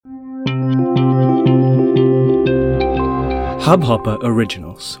Hubhopper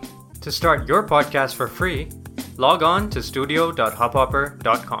Originals. To start your podcast for free, log on to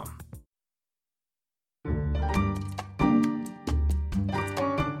studio.hubhopper.com.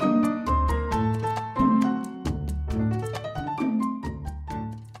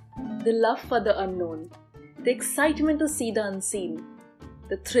 The love for the unknown, the excitement to see the unseen,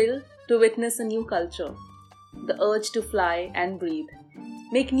 the thrill to witness a new culture, the urge to fly and breathe,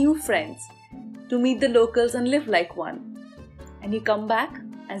 make new friends, to meet the locals and live like one. And you come back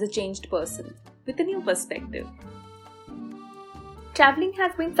as a changed person with a new perspective. Traveling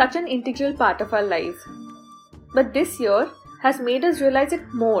has been such an integral part of our lives, but this year has made us realize it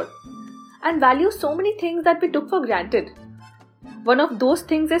more and value so many things that we took for granted. One of those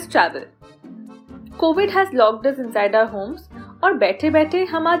things is travel. COVID has locked us inside our homes और बैठे बैठे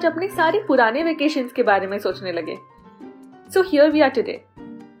हम आज अपने सारे पुराने vacations के बारे में सोचने लगे. So here we are today,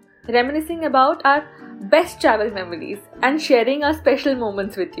 reminiscing about our best travel memories and sharing our special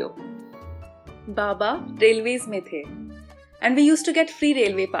moments with you. Baba railways में थे, and we used to get free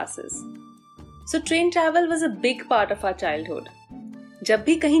railway passes. So train travel was a big part of our childhood. जब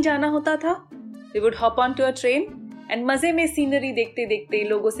भी कहीं जाना होता था, we would hop onto a train and मजे में सीनरी देखते देखते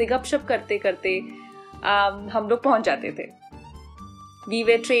लोगों से गपशप करते करते हम लोग पहुंच जाते थे. We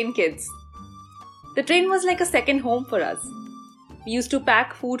were train kids. The train was like a second home for us. We used to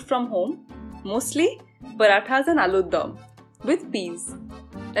pack food from home, mostly parathas and aloo dum with peas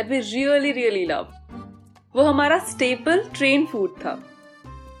that we really loved. वो हमारा staple train food था.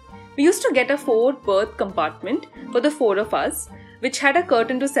 We used to get a 4-berth compartment for the 4 of us, which had a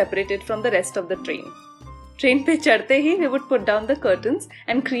curtain to separate it from the rest of the train. Train पे चढ़ते ही we would put down the curtains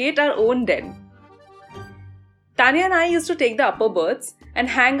and create our own den. Tanya and I used to take the upper berths and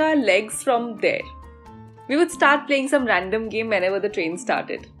hang our legs from there. We would start playing some random game whenever the train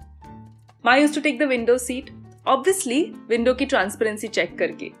started. Ma used to take the window seat, obviously window की transparency check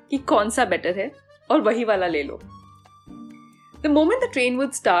करके कि कौन सा better है और वही वाला ले लो. The moment the train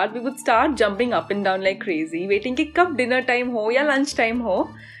would start, we would start jumping up and down like crazy, waiting कि कब dinner time हो या lunch time हो,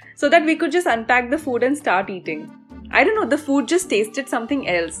 so that we could just unpack the food and start eating. I don't know, the food just tasted something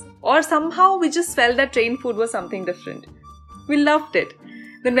else, or somehow we just felt that train food was something different. We loved it.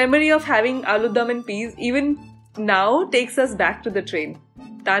 The memory of having aloo dum and peas even now takes us back to the train.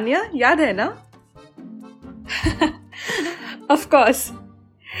 Tanya, याद है ना? Of course.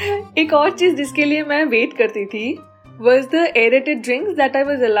 एक और चीज जिसके लिए मैं wait करती थी was the aerated drinks that I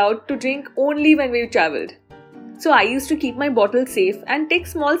was allowed to drink only when we traveled. So I used to keep my bottle safe and take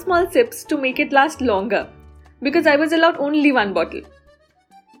small sips to make it last longer because I was allowed only 1 bottle.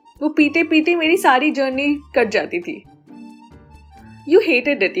 वो पीते पीते मेरी सारी journey cut जाती थी. You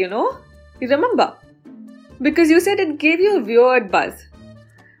hated it, you know? You remember? Because you said it gave you a weird buzz.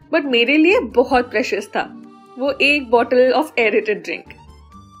 But मेरे लिए बहुत precious था वो 1 bottle of aerated drink.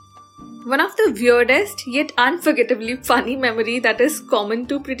 One of the weirdest yet unforgettably funny memory that is common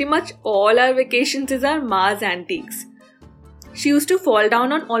to pretty much all our vacations is our Ma's antiques. She used to fall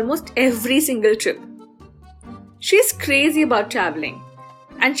down on almost every single trip. She's crazy about traveling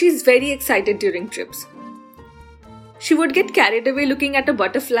and she's very excited during trips. She would get carried away looking at a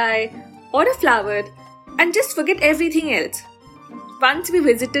butterfly or a flower and just forget everything else. Once we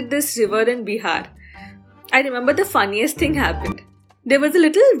visited this river in Bihar, I remember the funniest thing happened. There was a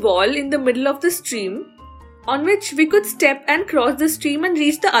little wall in the middle of the stream on which we could step and cross the stream and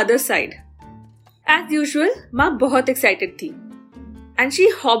reach the other side. As usual, Ma बहुत excited थी. And she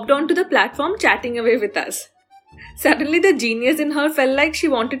hopped onto the platform chatting away with us. Suddenly the genius in her felt like she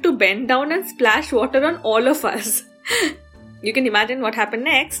wanted to bend down and splash water on all of us. You can imagine what happened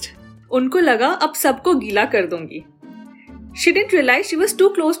next. उनको लगा अब सबको गीला कर दूंगी. She didn't realize she was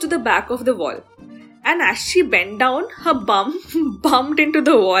too close to the back of the wall. And as she bent down, her bum bumped into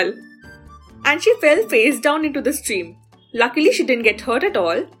the wall. And she fell face down into the stream. Luckily, she didn't get hurt at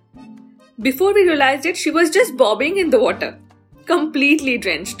all. Before we realized it, she was just bobbing in the water. Completely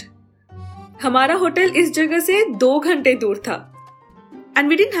drenched. हमारा hotel इस जगह से 2 घंटे दूर था. And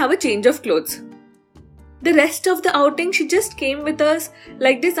we didn't have a change of clothes. The rest of the outing, she just came with us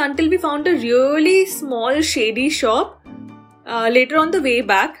like this until we found a really small shady shop later on the way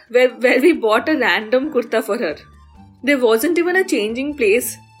back where we bought a random kurta for her. There wasn't even a changing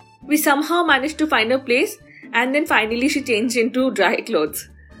place. We somehow managed to find a place and then finally she changed into dry clothes.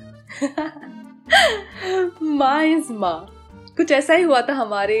 Ma is Ma. कुछ ऐसा ही हुआ था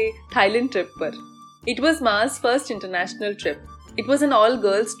हमारे Thailand trip पर. It was Ma's first international trip. It was an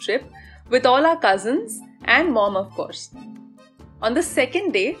all-girls trip with all our cousins and mom, of course. On the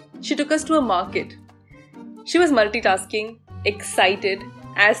second day, she took us to a market. She was multitasking, excited,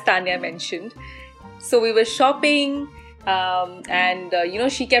 as Tanya mentioned. So we were shopping, and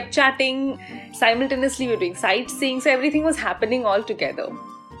she kept chatting. Simultaneously, we were doing sightseeing, so everything was happening all together.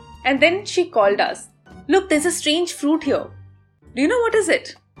 And then she called us. Look, there's a strange fruit here. Do you know what is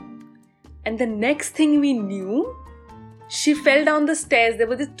it? And the next thing we knew, she fell down the stairs. There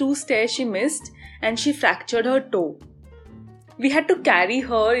were the 2 stairs she missed, and she fractured her toe. We had to carry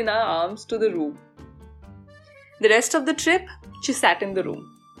her in our arms to the room. The rest of the trip, she sat in the room.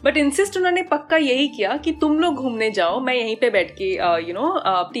 But insist उन्होंने पक्का यही किया कि तुम लोग घूमने जाओ, मैं यहीं पे बैठ के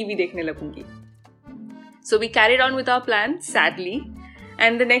TV देखने लगूंगी. So we carried on with our plan, sadly.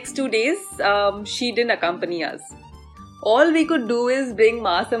 And the next 2 days, she didn't accompany us. All we could do is bring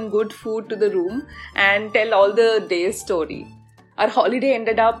Ma some good food to the room and tell all the day's story. Our holiday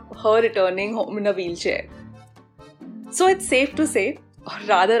ended up her returning home in a wheelchair. So it's safe to say, or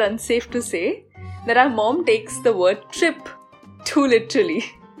rather unsafe to say, that our mom takes the word trip too literally.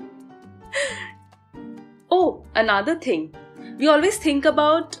 Oh, another thing. We always think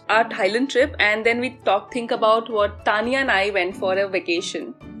about our Thailand trip and then we think about what Tanya and I went for a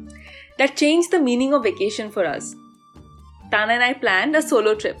vacation. That changed the meaning of vacation for us. Tanya and I planned a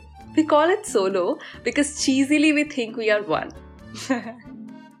solo trip. We call it solo because cheesily we think we are one.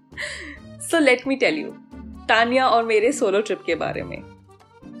 So let me tell you, Tanya और मेरे solo trip के बारे में.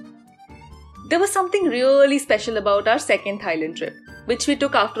 There was something really special about our second Thailand trip, which we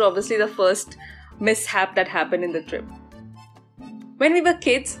took after obviously the first mishap that happened in the trip. When we were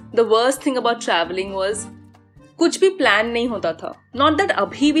kids, the worst thing about traveling was कुछ भी plan नहीं होता था. Not that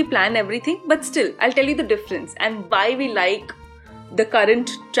अभी we plan everything, but still, I'll tell you the difference and why we like the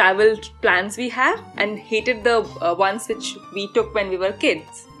current travel plans we have and hated the ones which we took when we were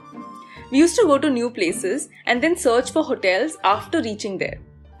kids. We used to go to new places and then search for hotels after reaching there.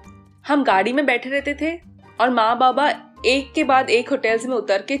 हम गाड़ी में बैठे रहते थे और माँ बाबा एक के बाद एक होटल्स में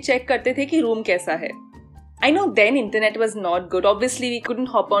उतर के चेक करते थे कि रूम कैसा है. I know then internet was not good. Obviously we couldn't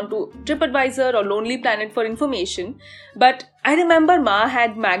hop on to TripAdvisor or Lonely Planet for information. But I remember Ma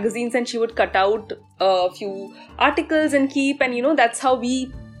had magazines and she would cut out a few articles and keep, and that's how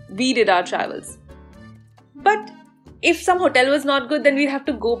we did our travels. But if some hotel was not good, then we'd have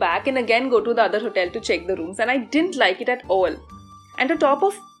to go back and again go to the other hotel to check the rooms, and I didn't like it at all. And to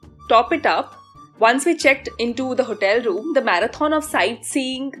top it up, once we checked into the hotel room, the marathon of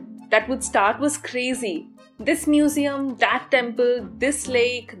sightseeing that would start was crazy. This museum, that temple, this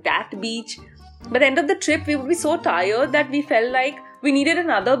lake, that beach. By the end of the trip, we would be so tired that we felt like we needed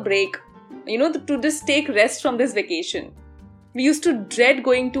another break, to just take rest from this vacation. We used to dread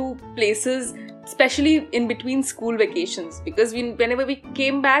going to places, especially in between school vacations, because whenever we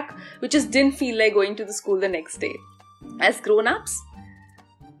came back, we just didn't feel like going to the school the next day. As grown-ups,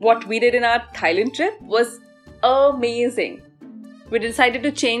 what we did in our Thailand trip was amazing. We decided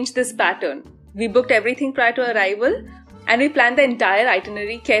to change this pattern. We booked everything prior to arrival and we planned the entire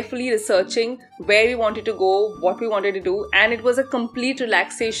itinerary, carefully researching where we wanted to go, what we wanted to do, and it was a complete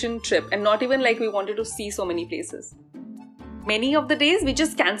relaxation trip and not even like we wanted to see so many places. Many of the days we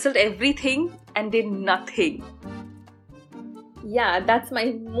just cancelled everything and did nothing. Yeah, that's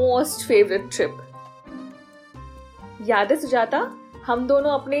my most favorite trip. याद है सुजाता, हम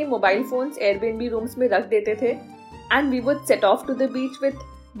दोनों अपने mobile phones Airbnb rooms में रख देते थे and we would set off to the beach with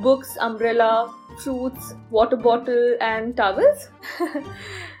books, umbrella, fruits, water bottle and towels.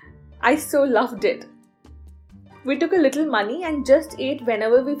 I so loved it. We took a little money and just ate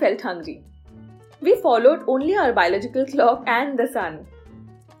whenever we felt hungry. We followed only our biological clock and the sun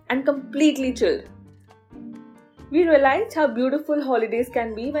and completely chilled. We realized how beautiful holidays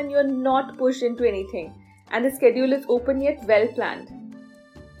can be when you're not pushed into anything and the schedule is open yet well planned.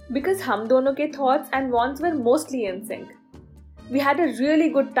 Because hum dono ke thoughts and wants were mostly in sync. We had a really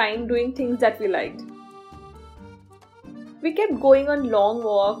good time doing things that we liked. We kept going on long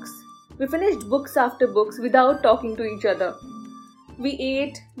walks. We finished books after books without talking to each other. We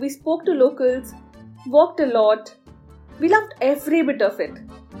ate, we spoke to locals, walked a lot. We loved every bit of it.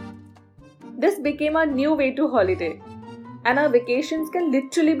 This became our new way to holiday. And our vacations can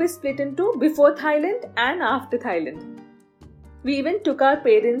literally be split into before Thailand and after Thailand. We even took our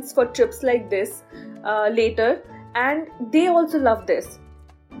parents for trips like this later, and they also love this.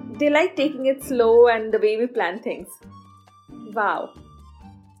 They like taking it slow and the way we plan things. Wow.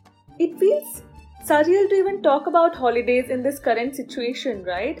 It feels surreal to even talk about holidays in this current situation,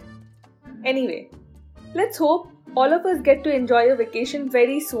 right? Anyway, let's hope all of us get to enjoy a vacation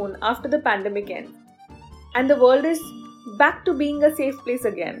very soon after the pandemic ends. And the world is back to being a safe place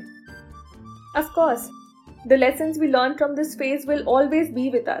again. Of course, the lessons we learned from this phase will always be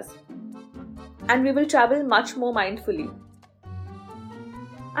with us. And we will travel much more mindfully.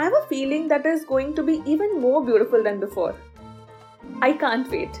 I have a feeling that is going to be even more beautiful than before. I can't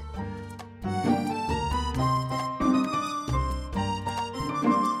wait.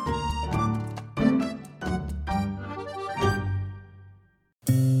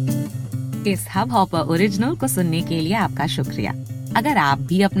 इस Hubhopper original को सुनने के लिए आपका शुक्रिया। अगर आप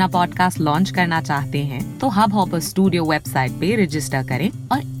भी अपना पॉडकास्ट लॉन्च करना चाहते हैं तो हब हॉपर स्टूडियो वेबसाइट पे रजिस्टर करें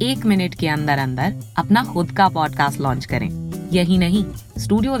और 1 मिनट के अंदर अंदर अपना खुद का पॉडकास्ट लॉन्च करें। यही नहीं,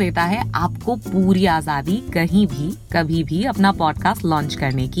 स्टूडियो देता है आपको पूरी आजादी कहीं भी कभी भी अपना पॉडकास्ट लॉन्च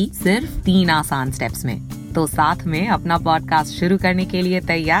करने की, सिर्फ 3 आसान स्टेप्स में। तो साथ में अपना पॉडकास्ट शुरू करने के लिए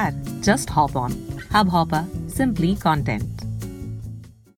तैयार? Just hop on Hubhopper, simply content.